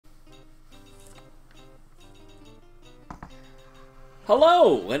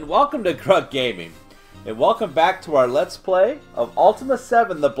Hello, and welcome to Grug Gaming, and welcome back to our Let's Play of Ultima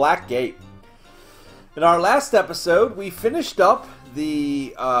 7, The Black Gate. In our last episode, we finished up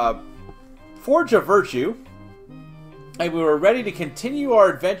the Forge of Virtue, and we were ready to continue our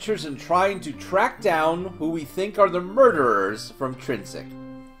adventures in trying to track down who we think are the murderers from Trinsic.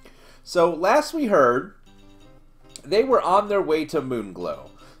 So, last we heard, they were on their way to Moonglow.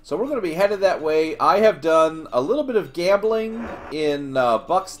 So we're going to be headed that way. I have done a little bit of gambling in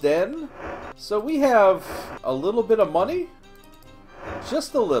Buck's Den. So we have a little bit of money.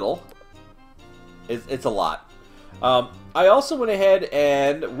 Just a little. It's a lot. I also went ahead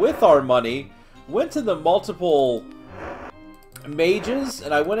and, with our money, went to the multiple mages.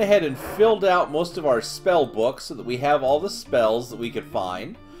 And I went ahead and filled out most of our spell books so that we have all the spells that we could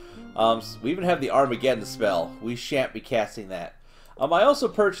find. So we even have the Armageddon spell. We shan't be casting that. I also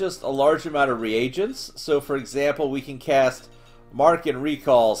purchased a large amount of reagents, so for example, we can cast Mark and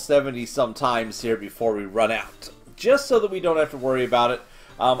Recall 70-some times here before we run out, just so that we don't have to worry about it.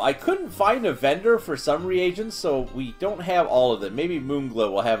 I couldn't find a vendor for some reagents, so we don't have all of them. Maybe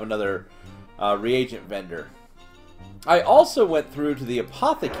Moonglow will have another reagent vendor. I also went through to the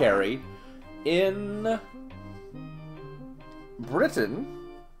apothecary in Britain,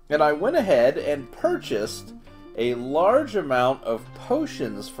 and I went ahead and purchased a large amount of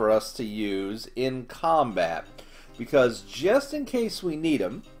potions for us to use in combat, because just in case we need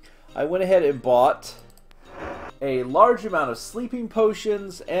them, I went ahead and bought a large amount of sleeping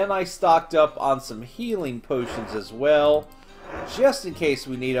potions, and I stocked up on some healing potions as well, just in case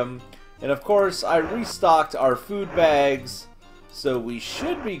we need them. And of course, I restocked our food bags, so we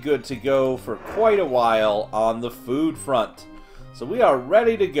should be good to go for quite a while on the food front. So we are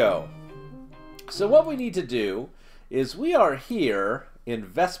ready to go. So what we need to do is we are here in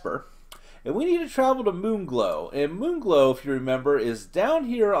Vesper, and we need to travel to Moonglow. And Moonglow, if you remember, is down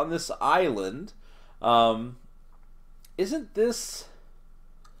here on this island. Isn't this...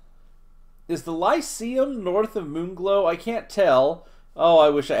 Is the Lyceum north of Moonglow? I can't tell. Oh, I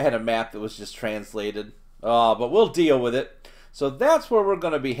wish I had a map that was just translated. Oh, but we'll deal with it. So that's where we're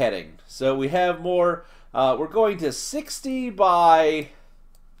going to be heading. So we have more... we're going to 60 by...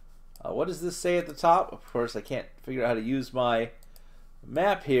 what does this say at the top? Of course, I can't figure out how to use my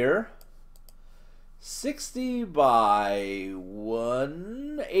map here. 60 by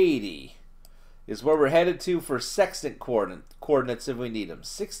 180 is where we're headed to for sextant coordinates if we need them.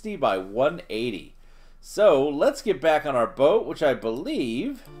 60 by 180. So, let's get back on our boat, which I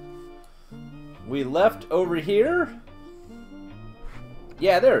believe we left over here.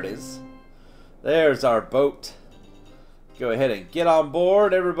 Yeah, there it is. There's our boat. Go ahead and get on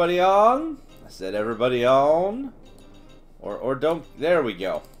board, everybody on. I said everybody on. Or don't, there we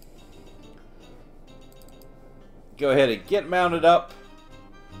go. Go ahead and get mounted up.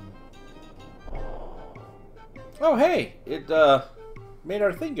 Oh hey, it made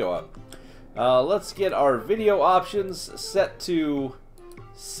our thing go up. Let's get our video options set to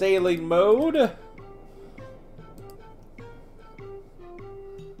sailing mode.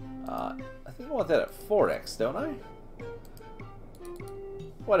 I think I want that at 4x, don't I?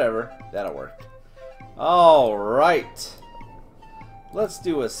 Whatever, that'll work. Alright. Let's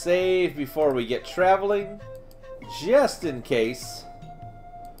do a save before we get traveling, just in case.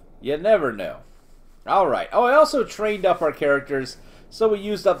 You never know. Alright. Oh, I also trained up our characters, so we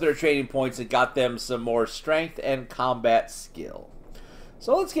used up their training points and got them some more strength and combat skill.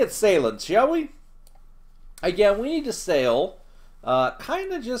 So let's get sailing, shall we? Again, we need to sail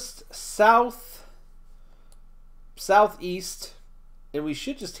kind of just southeast. And we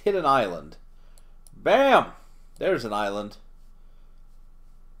should just hit an island. Bam! There's an island.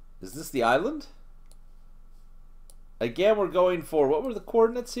 Is this the island? Again, we're going for... What were the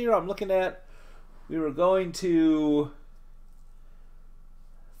coordinates here? I'm looking at... We were going to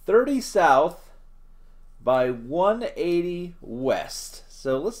 30 south by 180 west.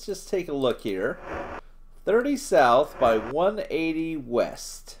 So let's just take a look here. 30 south by 180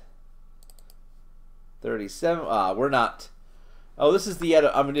 west. 37... we're not... Oh, this is the edge.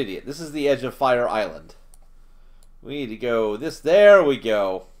 I'm an idiot. This is the edge of Fire Island. We need to go this. There we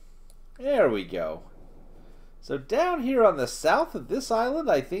go. There we go. So down here on the south of this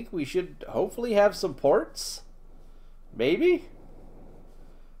island, I think we should hopefully have some ports. Maybe?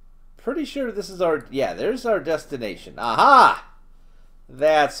 Pretty sure this is our... Yeah, there's our destination. Aha!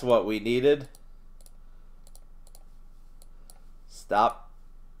 That's what we needed. Stop.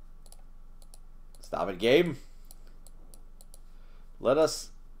 Stop it, game. Let us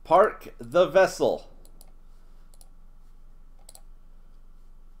park the vessel.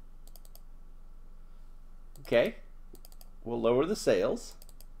 Okay. We'll lower the sails.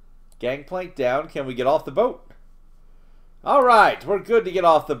 Gangplank down. Can we get off the boat? All right, we're good to get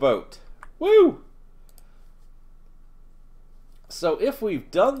off the boat. Woo! So if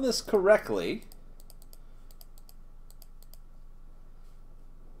we've done this correctly,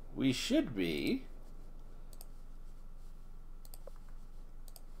 we should be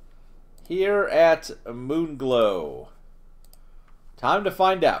here at Moonglow. Time to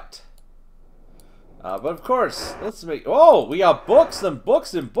find out. But of course, let's make... Oh, we got books and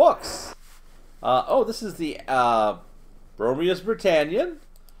books and books. Oh, this is the Bromius Britannia.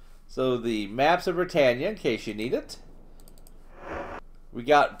 So the maps of Britannia, in case you need it. We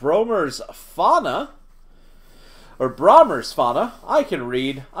got Bromer's Fauna. Or Brommer's Fauna. I can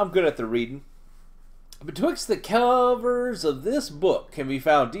read. I'm good at the reading. Betwixt the covers of this book can be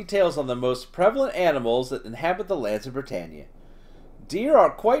found details on the most prevalent animals that inhabit the lands of Britannia. Deer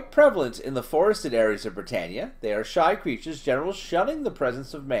are quite prevalent in the forested areas of Britannia. They are shy creatures, generally shunning the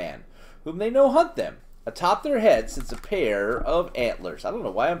presence of man, whom they know hunt them. Atop their heads sits a pair of antlers. I don't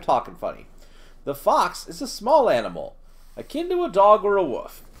know why I'm talking funny. The fox is a small animal, akin to a dog or a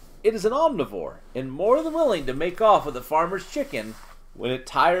wolf. It is an omnivore, and more than willing to make off with a farmer's chicken when it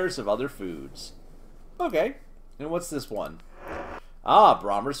tires of other foods. Okay, and what's this one? Ah,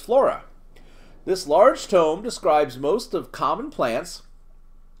 Brommer's Flora. This large tome describes most of common plants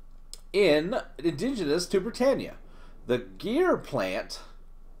indigenous to Britannia. The gear plant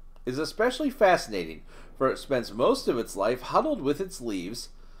is especially fascinating, for it spends most of its life huddled with its leaves,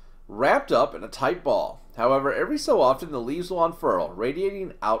 wrapped up in a tight ball. However, every so often the leaves will unfurl,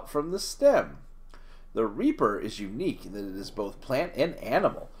 radiating out from the stem. The reaper is unique in that it is both plant and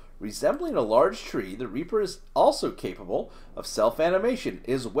animal. Resembling a large tree, the reaper is also capable of self-animation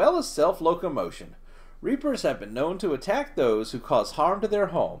as well as self-locomotion. Reapers have been known to attack those who cause harm to their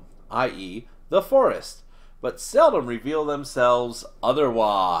home, i.e., the forest, but seldom reveal themselves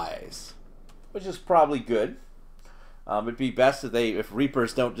otherwise. Which is probably good. It'd be best if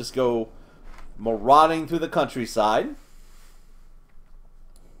reapers don't just go marauding through the countryside.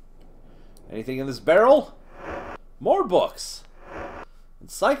 Anything in this barrel? More books.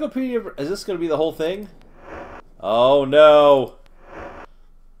 Encyclopedia. Is this going to be the whole thing? Oh no.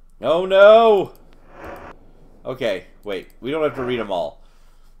 Oh no. Okay, wait. We don't have to read them all.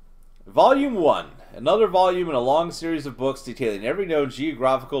 Volume 1. Another volume in a long series of books detailing every known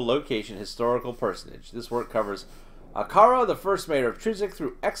geographical location, historical personage. This work covers Akara, the first mayor of Trizik,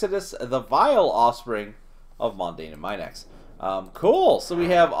 through Exodus, the vile offspring of Mondane and Minax. Cool. So we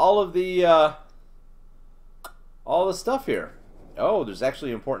have all the stuff here. Oh, there's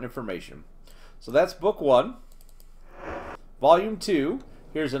actually important information. So that's book 1. Volume 2.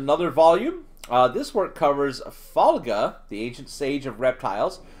 Here's another volume. This work covers Falga, the ancient sage of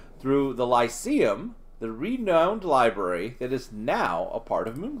reptiles, through the Lyceum, the renowned library that is now a part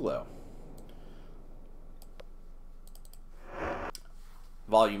of Moonglow.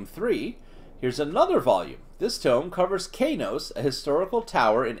 Volume 3. Here's another volume. This tome covers Kanos, a historical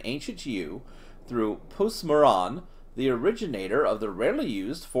tower in ancient Yu, through Pusmuran, the originator of the rarely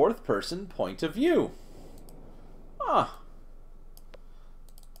used fourth-person point of view. Ah.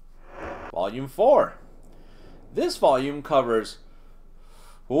 Volume 4. This volume covers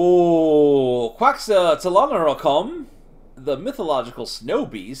Quaxa Talanarokom, the mythological snow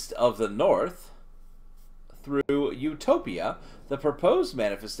beast of the north, through Utopia, the proposed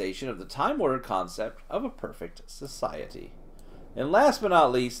manifestation of the time-ordered concept of a perfect society. And last but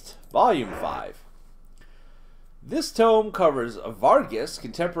not least, Volume 5. This tome covers Vargas,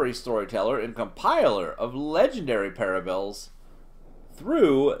 contemporary storyteller and compiler of legendary parables,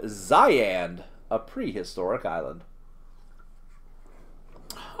 through Zyand, a prehistoric island.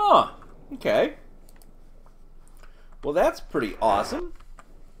 Huh. Okay. Well, that's pretty awesome.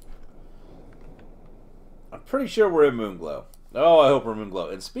 I'm pretty sure we're in Moonglow. Oh, I hope we're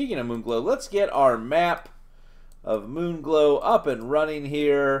Moonglow. And speaking of Moonglow, let's get our map of Moonglow up and running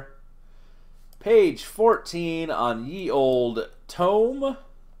here. Page 14 on ye old tome.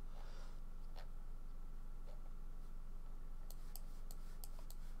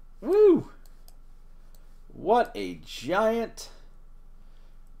 Woo! What a giant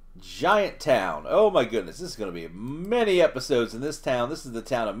town. Oh my goodness, this is going to be many episodes in this town. This is the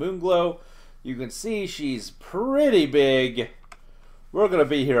town of Moonglow. You can see she's pretty big. We're going to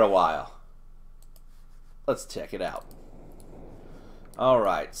be here a while. Let's check it out.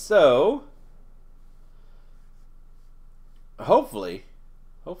 Alright, so hopefully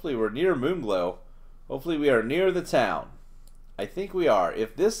we're near Moonglow. Hopefully we are near the town. I think we are.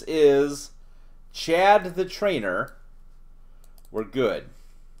 If this is Chad the trainer, we're good.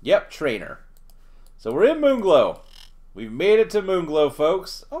 Yep, trainer. So we're in Moonglow. We've made it to Moonglow,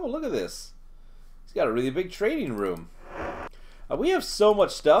 folks. Oh, look at this. He's got a really big trading room. We have so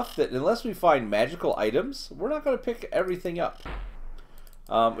much stuff that unless we find magical items, we're not going to pick everything up.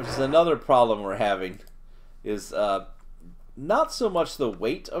 Which is another problem we're having. Is not so much the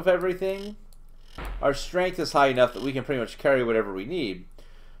weight of everything. Our strength is high enough that we can pretty much carry whatever we need.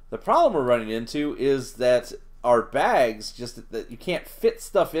 The problem we're running into is that our bags, just that you can't fit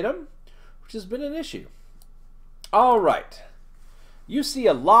stuff in them, which has been an issue. Alright. You see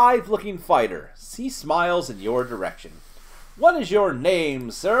a lithe-looking fighter. He smiles in your direction. What is your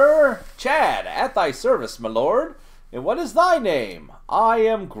name, sir? Chad, at thy service, my lord. And what is thy name? I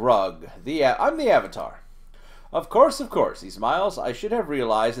am Grug. I'm the Avatar. Of course, he smiles. I should have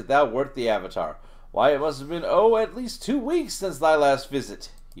realized that thou wert the Avatar. Why, it must have been, at least 2 weeks since thy last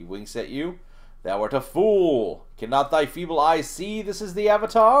visit. He winks at you. Thou art a fool. Cannot thy feeble eyes see this is the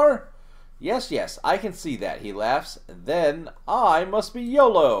Avatar? Yes, I can see that, he laughs. Then I must be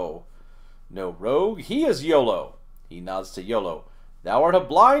YOLO. No, rogue, he is YOLO. He nods to YOLO. Thou art a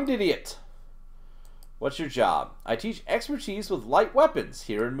blind idiot. What's your job? I teach expertise with light weapons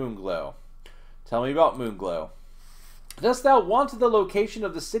here in Moonglow. Tell me about Moonglow. Dost thou want the location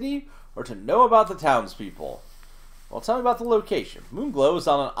of the city or to know about the townspeople? Well, tell me about the location. Moonglow is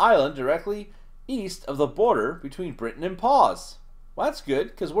on an island directly east of the border between Britain and Paws. Well, that's good,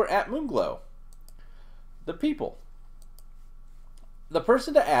 because we're at Moonglow. The people. The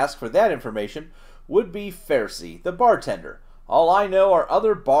person to ask for that information would be Pharisee, the bartender. All I know are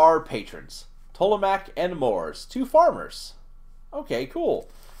other bar patrons. Ptolemach and Moors, 2 farmers. Okay, cool.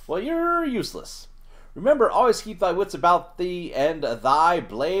 Well, you're useless. Remember, always keep thy wits about thee and thy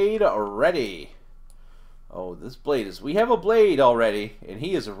blade ready. Oh, this blade is... We have a blade already, and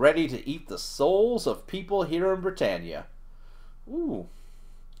he is ready to eat the souls of people here in Britannia. Ooh.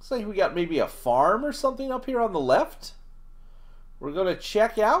 Looks like we got maybe a farm or something up here on the left. We're going to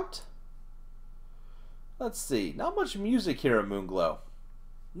check out. Let's see. Not much music here in Moonglow.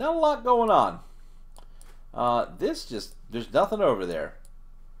 Not a lot going on. There's nothing over there.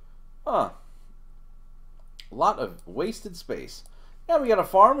 Huh. A lot of wasted space. Yeah, we got a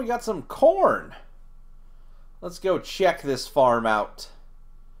farm. We got some corn. Let's go check this farm out.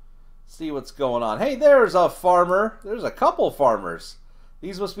 See what's going on. Hey, there's a farmer. There's a couple farmers.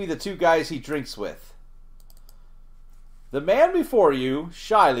 These must be the 2 guys he drinks with. The man before you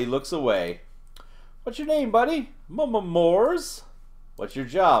shyly looks away. What's your name, buddy? Moors. What's your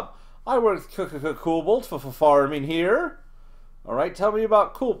job? I work with Cobalt for farming here. Alright, tell me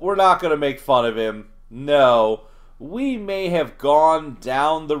about Cool. We're not going to make fun of him. No. We may have gone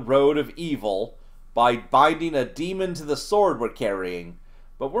down the road of evil by binding a demon to the sword we're carrying,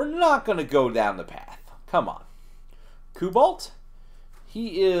 but we're not going to go down the path. Come on. Cobalt?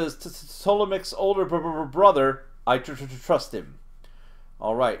 He is Ptolemach's older brother. I trust him.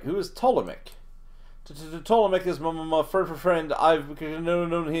 Alright, who is Ptolemach? Ptolemach is my friend. I've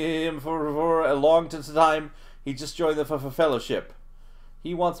known him for a long time. He just joined the fellowship.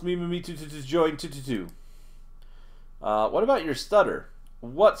 He wants me to join too. What about your stutter?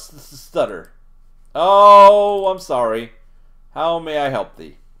 What's the stutter? Oh, I'm sorry. How may I help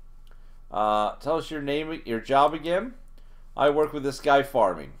thee? Tell us your name, your job again. I work with this guy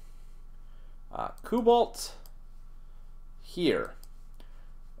farming. Cobalt here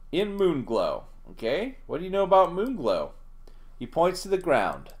in Moonglow. Okay, what do you know about Moonglow? He points to the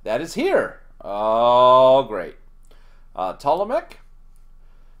ground. That is here. Oh, great. Ptolemach?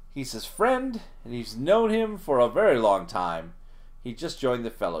 He's his friend, and he's known him for a very long time. He just joined the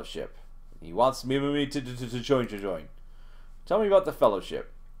fellowship. He wants me to join. Tell me about the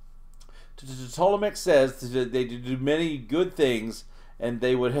fellowship. Ptolemach says they do many good things, and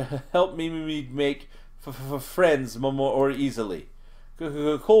they would help me make friends more easily.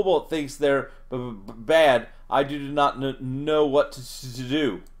 Cobalt thinks they're bad. I do not know what to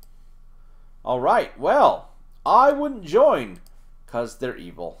do. Alright, well, I wouldn't join, because they're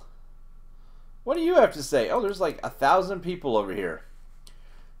evil. What do you have to say? Oh, there's like 1,000 people over here.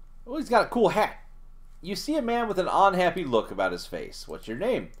 Oh, he's got a cool hat. You see a man with an unhappy look about his face. What's your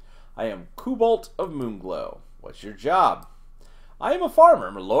name? I am Cobalt of Moonglow. What's your job? I am a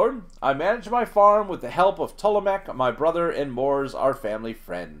farmer, my lord. I manage my farm with the help of Ptolemach, my brother, and Moors, our family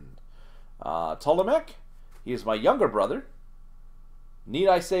friend. Ptolemach? He is my younger brother. Need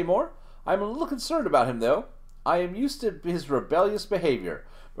I say more? I am a little concerned about him, though. I am used to his rebellious behavior,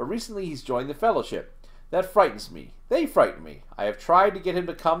 but recently he's joined the fellowship. That frightens me. They frighten me. I have tried to get him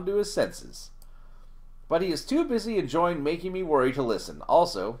to come to his senses, but he is too busy enjoying making me worry to listen.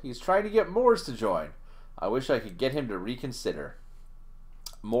 Also, he's trying to get Moors to join. I wish I could get him to reconsider.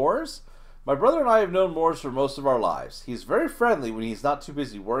 Moors? My brother and I have known Moors for most of our lives. He's very friendly when he's not too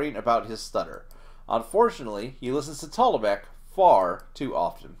busy worrying about his stutter. Unfortunately, he listens to Ptolemech far too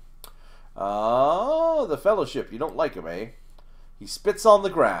often. Oh, the Fellowship. You don't like him, eh? He spits on the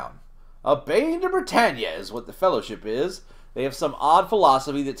ground. A bane to Britannia is what the Fellowship is. They have some odd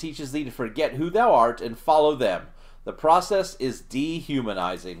philosophy that teaches thee to forget who thou art and follow them. The process is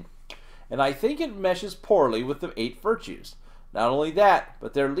dehumanizing. And I think it meshes poorly with the 8 virtues. Not only that,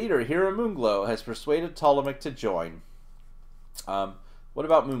 but their leader here in Moonglow has persuaded Ptolemech to join. What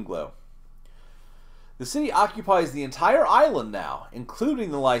about Moonglow? The city occupies the entire island now,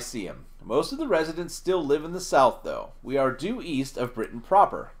 including the Lyceum. Most of the residents still live in the south, though. We are due east of Britain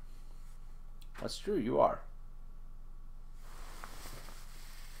proper. That's true, you are.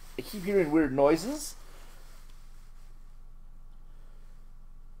 I keep hearing weird noises.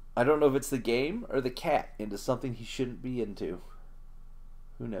 I don't know if it's the game or the cat into something he shouldn't be into.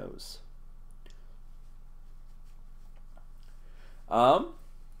 Who knows? Tell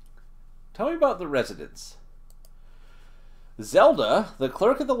me about the residents. Zelda, the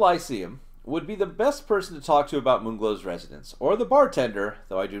clerk at the Lyceum, would be the best person to talk to about Moonglow's residents, or the bartender,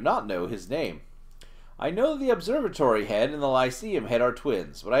 though I do not know his name. I know the observatory head and the Lyceum head are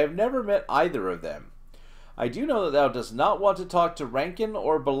twins, but I have never met either of them. I do know that thou dost not want to talk to Rankin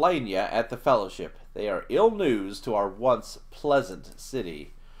or Britannia at the Fellowship. They are ill news to our once pleasant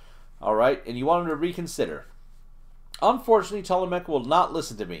city. Alright, and you want him to reconsider. Unfortunately, Ptolemech will not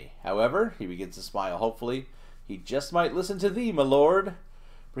listen to me. However, he begins to smile hopefully, he just might listen to thee, my lord.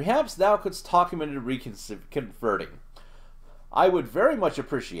 Perhaps thou couldst talk him into reconverting. I would very much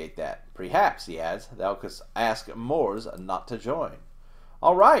appreciate that. Perhaps, he adds, thou couldst ask Moors not to join.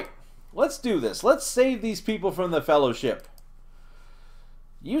 Alright, let's do this. Let's save these people from the Fellowship.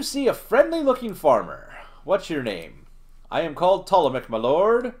 You see a friendly-looking farmer. What's your name? I am called Ptolemech, my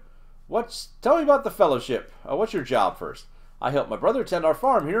lord. Tell me about the Fellowship. What's your job first? I help my brother tend our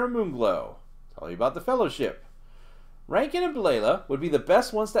farm here in Moonglow. Tell me about the Fellowship. Rankin and Belela would be the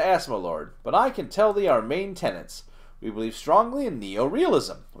best ones to ask, my lord, but I can tell thee our main tenets. We believe strongly in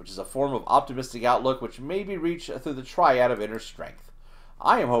neo-realism, which is a form of optimistic outlook which may be reached through the triad of inner strength.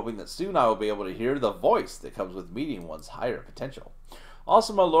 I am hoping that soon I will be able to hear the voice that comes with meeting one's higher potential.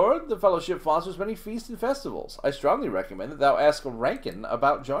 Also, my lord, the Fellowship sponsors many feasts and festivals. I strongly recommend that thou ask Rankin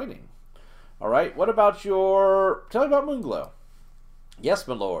about joining. Alright, what about your... Tell me about Moonglow. Yes,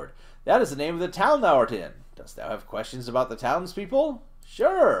 my lord. That is the name of the town thou art in. Dost thou have questions about the townspeople?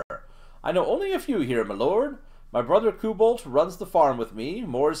 Sure. I know only a few here, my lord. My brother Kubolt runs the farm with me.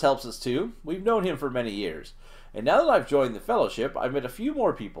 Moors helps us too. We've known him for many years. And now that I've joined the Fellowship, I've met a few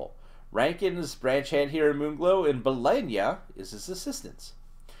more people. Rankin is branch hand here in Moonglow, and Britannia is his assistant.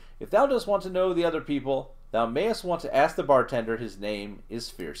 If thou dost want to know the other people, thou mayest want to ask the bartender. His name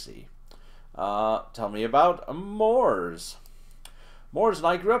is Fiercey. Tell me about Moors. Moors and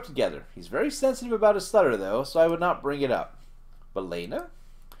I grew up together. He's very sensitive about his stutter, though, so I would not bring it up. Belena?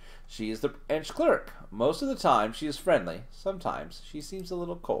 She is the branch clerk. Most of the time, she is friendly. Sometimes, she seems a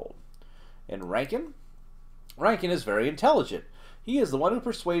little cold. And Rankin? Rankin is very intelligent. He is the one who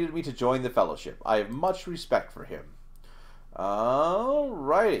persuaded me to join the Fellowship. I have much respect for him.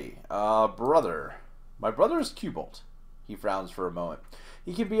 Alrighty. Brother. My brother is Kubolt. He frowns for a moment.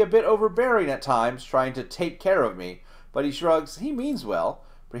 He can be a bit overbearing at times, trying to take care of me, but he shrugs. He means well.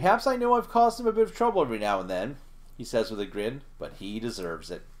 Perhaps I know I've caused him a bit of trouble every now and then, he says with a grin, but he deserves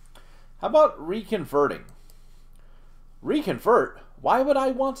it. How about reconverting? Reconvert? Why would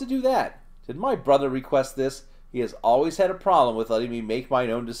I want to do that? Did my brother request this? He has always had a problem with letting me make my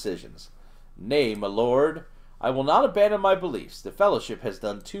own decisions. Nay, my lord, I will not abandon my beliefs. The Fellowship has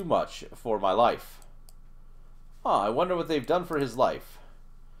done too much for my life. I wonder what they've done for his life.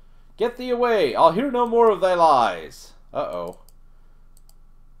 Get thee away! I'll hear no more of thy lies. Uh-oh.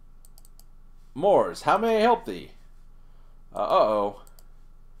 Moors, how may I help thee? Uh-oh.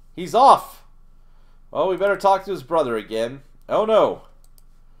 He's off! Well, we better talk to his brother again. Oh, no.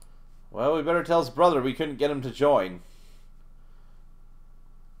 Well, we better tell his brother we couldn't get him to join.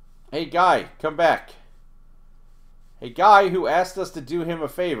 Hey, guy, come back. Hey, guy who asked us to do him a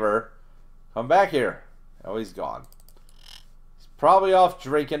favor, come back here. Oh, he's gone. He's probably off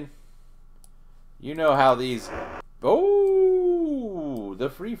drinking. You know how these... Oh, the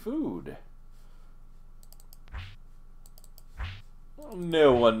free food.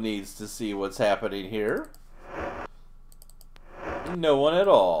 No one needs to see what's happening here. No one at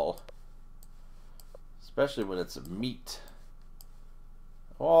all. Especially when it's meat.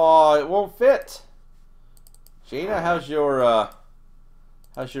 Oh, it won't fit. Jaina, how's your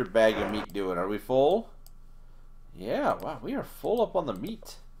bag of meat doing? Are we full? Yeah, wow, we are full up on the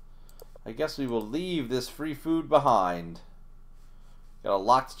meat. I guess we will leave this free food behind. Got a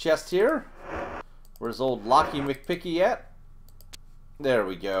locked chest here. Where's old Locky McPicky at? There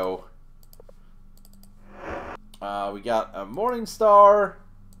we go. We got a Morning Star,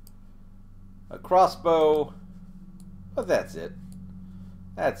 a crossbow, but that's it.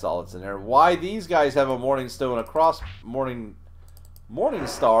 That's all that's in there. Why these guys have a Morning Stone, a Morning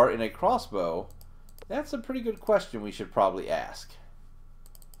Star, and a crossbow? That's a pretty good question we should probably ask.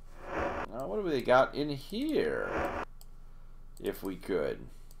 What have they got in here? If we could.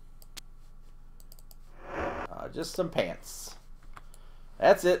 Just some pants.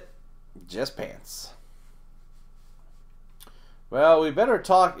 That's it. Just pants. Well, we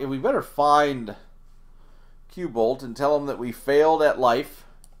better find Q-Bolt and tell him that we failed at life.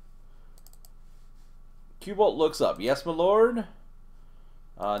 Q-Bolt looks up. Yes, my lord?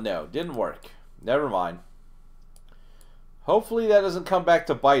 No, didn't work. Never mind. Hopefully that doesn't come back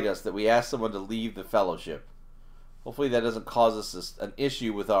to bite us, that we ask someone to leave the fellowship. Hopefully that doesn't cause us an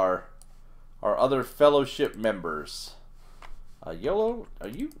issue with our other fellowship members. YOLO,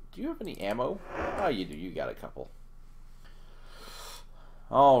 do you have any ammo? Oh, you do. You got a couple.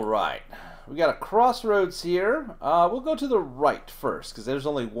 Alright. We got a crossroads here. We'll go to the right first, because there's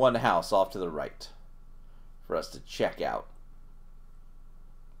only one house off to the right for us to check out.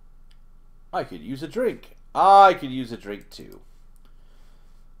 I could use a drink. I could use a drink too.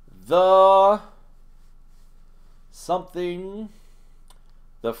 The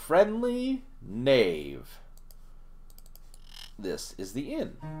Friendly Knave. This is the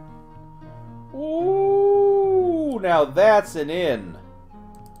inn. Ooh, now that's an inn.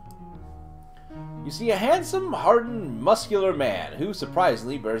 You see a handsome, hardened, muscular man who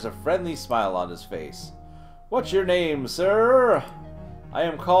surprisingly bears a friendly smile on his face. What's your name, sir? I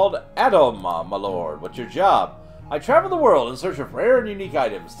am called Adam, my lord. What's your job? I travel the world in search of rare and unique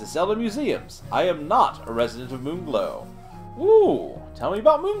items to sell to museums. I am not a resident of Moonglow. Ooh, tell me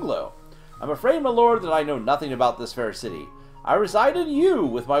about Moonglow. I'm afraid, my lord, that I know nothing about this fair city. I reside in you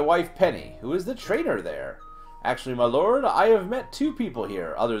with my wife Penny, who is the trainer there. Actually, my lord, I have met two people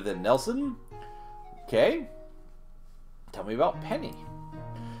here, other than Nelson. Okay. Tell me about Penny.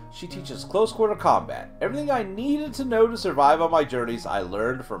 She teaches close-quarter combat. Everything I needed to know to survive on my journeys, I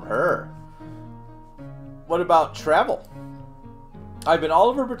learned from her. What about travel? I've been all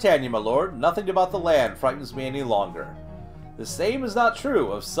over Britannia, my lord. Nothing about the land frightens me any longer. The same is not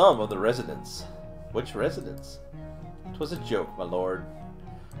true of some of the residents. Which residents? 'Twas a joke, my lord.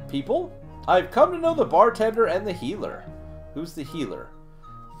 People? I've come to know the bartender and the healer. Who's the healer?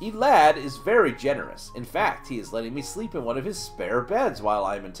 Elad is very generous. In fact, he is letting me sleep in one of his spare beds while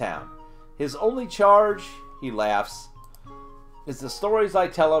I am in town. His only charge, he laughs, is the stories I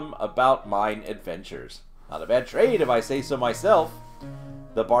tell him about mine adventures. Not a bad trade, if I say so myself.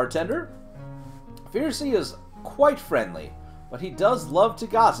 The bartender? Fiercey is quite friendly, but he does love to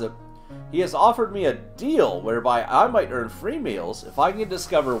gossip. He has offered me a deal whereby I might earn free meals if I can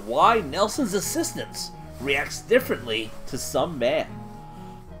discover why Nelson's assistants reacts differently to some man.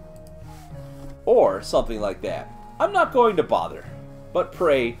 Or something like that. I'm not going to bother. But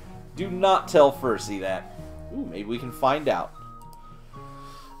pray, do not tell Fiercey that. Ooh, maybe we can find out.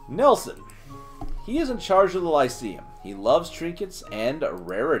 Nelson. He is in charge of the Lyceum. He loves trinkets and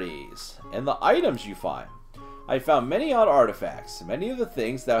rarities, and the items you find. I found many odd artifacts. Many of the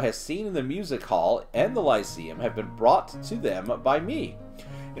things thou hast seen in the music hall and the Lyceum have been brought to them by me.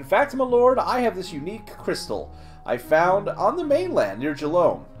 In fact, my lord, I have this unique crystal I found on the mainland near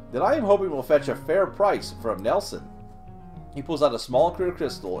Geelong that I am hoping will fetch a fair price from Nelson. He pulls out a small clear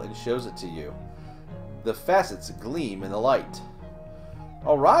crystal and shows it to you. The facets gleam in the light.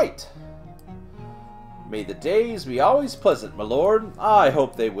 All right. May the days be always pleasant, my lord. I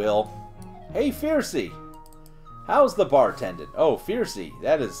hope they will. Hey, Fiercey. How's the bartendant? Oh, Fiercey.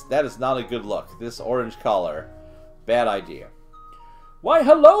 That is not a good look. This orange collar. Bad idea. Why,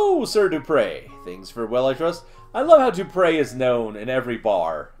 hello, Sir Dupre. Things for well, I trust. I love how Dupre is known in every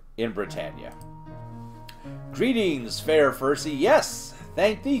bar in Britannia. Greetings, fair Fiercey. Yes,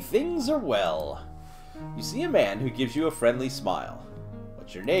 thank thee, things are well. You see a man who gives you a friendly smile.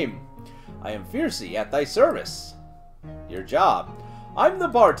 What's your name? I am Fiercey, at thy service. Your job? I'm the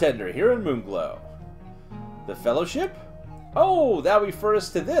bartender here in Moonglow. The fellowship? Oh, thou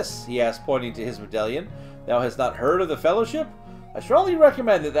referrest to this, he asked, pointing to his medallion. Thou hast not heard of the fellowship? I strongly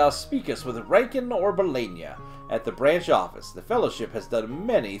recommend that thou speakest with Rankin or Britannia at the branch office. The fellowship has done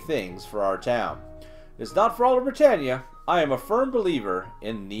many things for our town. It is not for all of Britannia. I am a firm believer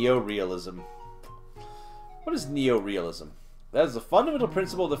in neo-realism. What is neo-realism? That is the fundamental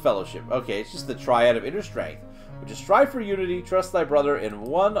principle of the fellowship. Okay, it's just the triad of inner strength, Which is strive for unity, trust thy brother, and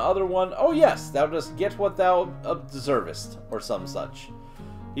one other one. Oh yes, thou dost get what thou deservest, or some such.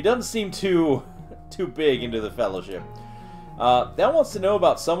 He doesn't seem too big into the fellowship. Thou wants to know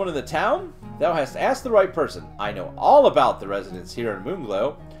about someone in the town? Thou hast asked the right person. I know all about the residents here in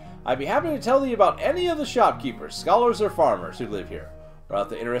Moonglow. I'd be happy to tell thee about any of the shopkeepers, scholars, or farmers who live here. Or art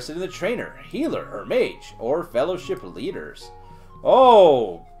thou interested in the trainer, healer, or mage, or fellowship leaders?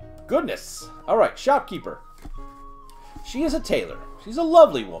 Oh, goodness. Alright, shopkeeper. She is a tailor. She's a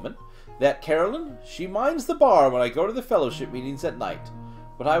lovely woman. That Carolyn, she minds the bar when I go to the fellowship meetings at night.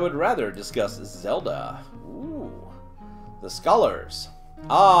 But I would rather discuss Zelda. Ooh. The scholars.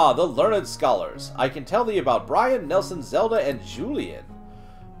 Ah, the learned scholars. I can tell thee about Brian, Nelson, Zelda, and Julian.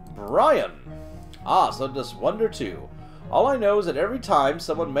 Brian. Ah, so does Wonder too. All I know is that every time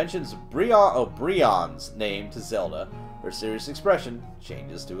someone mentions Brion's name to Zelda, her serious expression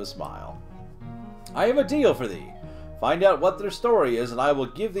changes to a smile. I have a deal for thee. Find out what their story is, and I will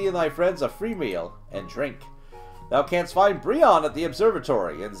give thee and thy friends a free meal and drink. Thou canst find Brion at the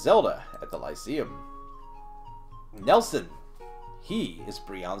observatory, and Zelda at the Lyceum. Nelson. He is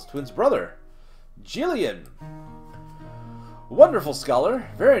Brion's twin's brother. Jillian. Wonderful scholar,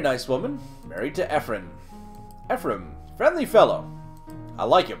 very nice woman, married to Ephraim. Ephraim, friendly fellow. I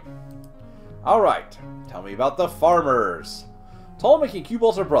like him. Alright, tell me about the farmers. Tolmec and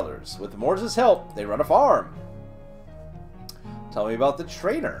Cubalt are brothers. With Morse's help, they run a farm. Tell me about the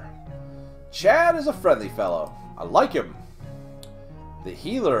trainer. Chad is a friendly fellow. I like him. The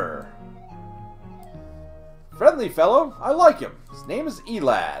healer. Friendly fellow. I like him. His name is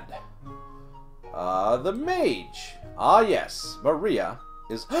Elad. The mage. Ah, yes. Maria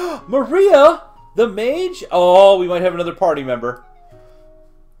is... Maria? The mage? Oh, we might have another party member.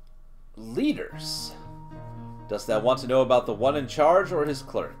 Leaders. Dost thou want to know about the one in charge or his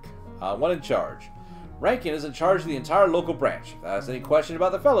clerk? One in charge. Rankin is in charge of the entire local branch. If thou hast any question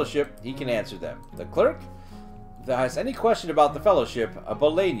about the fellowship, he can answer them. The clerk? If thou hast any question about the fellowship, a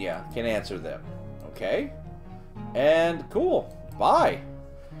Bolania can answer them. Okay? And cool. Bye.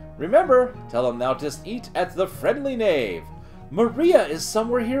 Remember, tell them thou dost eat at the Friendly Knave. Maria is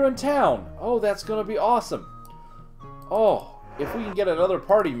somewhere here in town. Oh, that's going to be awesome. Oh, if we can get another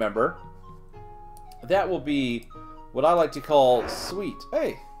party member, that will be what I like to call sweet.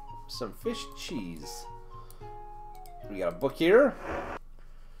 Hey, some fish cheese. We got a book here.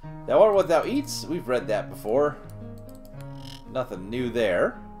 Thou art what thou eats. We've read that before. Nothing new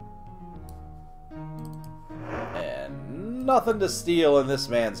there. And nothing to steal in this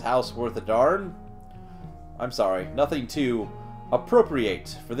man's house worth a darn. I'm sorry, nothing to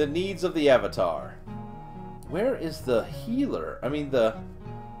appropriate for the needs of the Avatar. Where is the healer? I mean the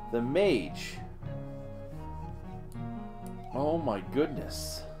mage. Oh my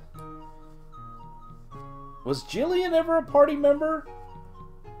goodness. Was Jillian ever a party member?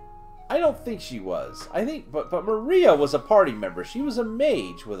 I don't think she was. I think, but Maria was a party member. She was a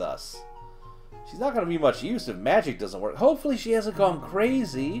mage with us. She's not going to be much use if magic doesn't work. Hopefully she hasn't gone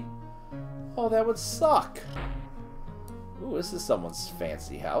crazy. Oh, that would suck. Ooh, this is someone's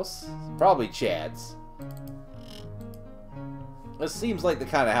fancy house. Probably Chad's. This seems like the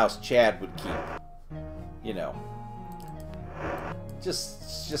kind of house Chad would keep. You know.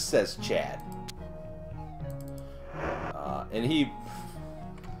 Just says Chad. And he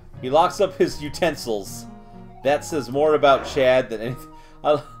locks up his utensils. That says more about Chad than anything.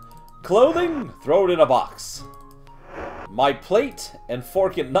 Clothing? Throw it in a box. My plate and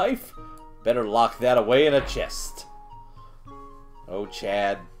fork and knife? Better lock that away in a chest. Oh,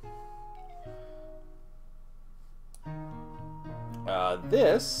 Chad.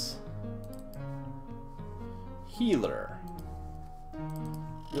 This... healer.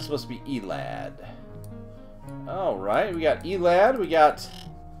 This must be Elad. Alright, we got Elad, we got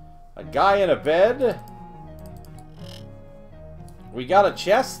a guy in a bed. We got a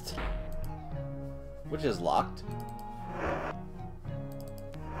chest, which is locked.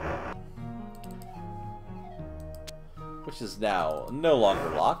 Which is now no longer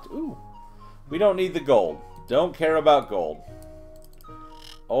locked. Ooh. We don't need the gold. Don't care about gold.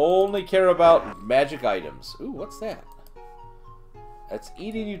 Only care about magic items. Ooh, what's that? That's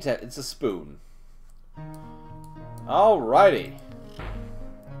eating utensil. It's a spoon. Alrighty.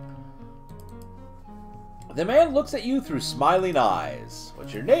 The man looks at you through smiling eyes.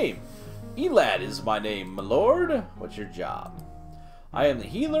 What's your name? Elad is my name, my lord. What's your job? I am the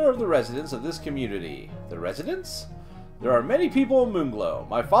healer of the residents of this community. The residents? There are many people in Moonglow.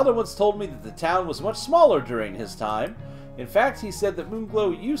 My father once told me that the town was much smaller during his time. In fact, he said that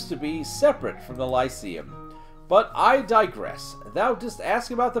Moonglow used to be separate from the Lyceum. But I digress. Thou didst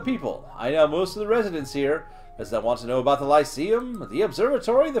ask about the people. I know most of the residents here. Does that want to know about the Lyceum, the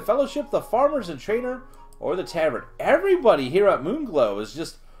Observatory, the Fellowship, the Farmers and Trainer, or the Tavern? Everybody here at Moonglow is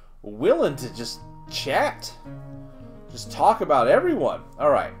just willing to just chat. Just talk about everyone.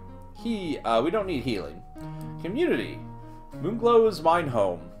 Alright. We don't need healing. Community. Moonglow is mine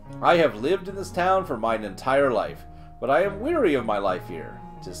home. I have lived in this town for mine entire life, but I am weary of my life here.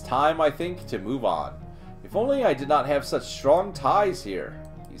 'Tis time, I think, to move on. If only I did not have such strong ties here.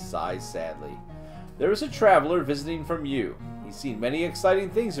 He sighs sadly. There is a traveler visiting from you. He's seen many exciting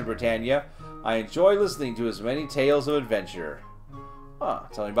things in Britannia. I enjoy listening to his many tales of adventure.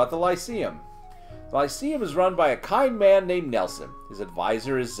 Tell me about the Lyceum. The Lyceum is run by a kind man named Nelson. His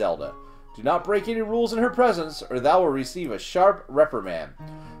advisor is Zelda. Do not break any rules in her presence, or thou will receive a sharp reprimand.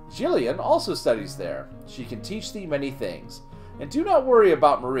 Jillian also studies there. She can teach thee many things. And do not worry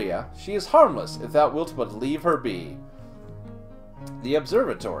about Maria. She is harmless, if thou wilt but leave her be. The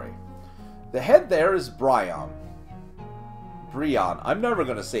Observatory. The head there is Brian. I'm never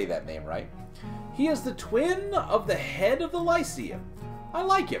going to say that name right. He is the twin of the head of the Lyceum. I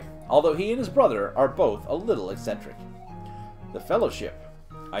like him, although he and his brother are both a little eccentric. The Fellowship.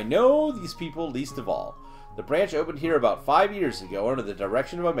 I know these people least of all. The branch opened here about 5 years ago under the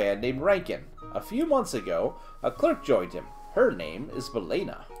direction of a man named Rankin. A few months ago, a clerk joined him. Her name is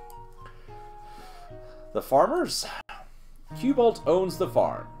Belena. The Farmers. Cubalt owns the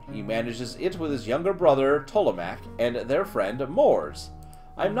farm. He manages it with his younger brother, Ptolemac, and their friend, Moors.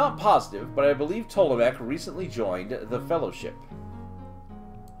 I'm not positive, but I believe Ptolemac recently joined the Fellowship.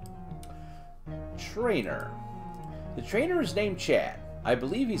 Trainer. The trainer is named Chad. I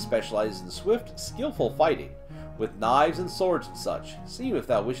believe he specializes in swift, skillful fighting, with knives and swords and such. See if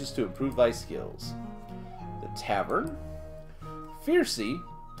thou wishes to improve thy skills. The Tavern. Fiercy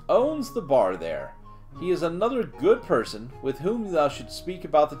owns the bar there. He is another good person with whom thou should speak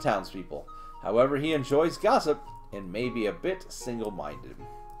about the townspeople. However, he enjoys gossip and may be a bit single-minded.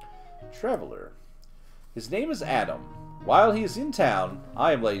 Traveler. His name is Adam. While he is in town,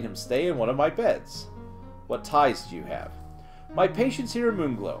 I am letting him stay in one of my beds. What ties do you have? My patients here in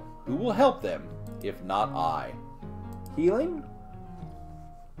Moonglow. Who will help them, if not I? Healing?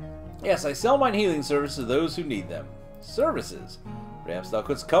 Yes, I sell mine healing service to those who need them. Services. Perhaps thou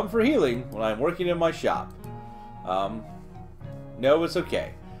couldst come for healing when I am working in my shop. No, it's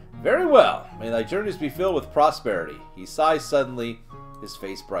okay. Very well. May thy journeys be filled with prosperity. He sighs suddenly. His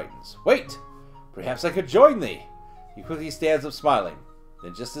face brightens. Wait! Perhaps I could join thee. He quickly stands up smiling.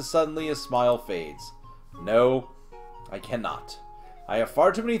 Then just as suddenly his smile fades. No, I cannot. I have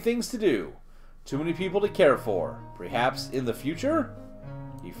far too many things to do. Too many people to care for. Perhaps in the future?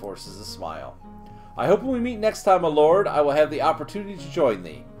 He forces a smile. I hope when we meet next time, my lord, I will have the opportunity to join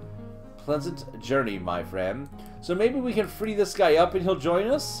thee. Pleasant journey, my friend. So maybe we can free this guy up and he'll join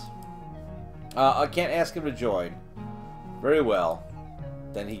us? I can't ask him to join. Very well.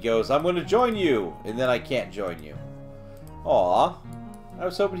 Then he goes, I'm going to join you, and then I can't join you. Aw. I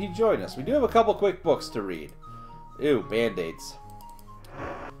was hoping he'd join us. We do have a couple quick books to read. Ew, Band-Aids.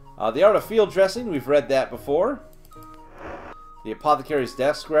 The Art of Field Dressing, we've read that before. The Apothecary's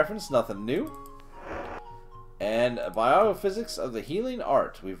Desk reference, nothing new. And Biophysics of the Healing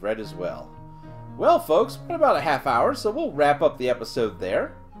Art, we've read as well. Well, folks, we're about a half hour, so we'll wrap up the episode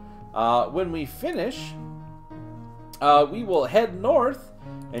there. When we finish, we will head north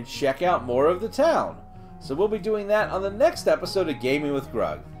and check out more of the town. So we'll be doing that on the next episode of Gaming with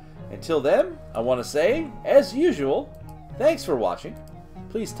Grug. Until then, I want to say, as usual, thanks for watching.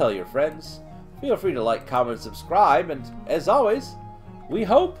 Please tell your friends. Feel free to like, comment, subscribe, and as always, we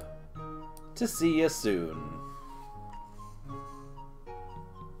hope to see you soon.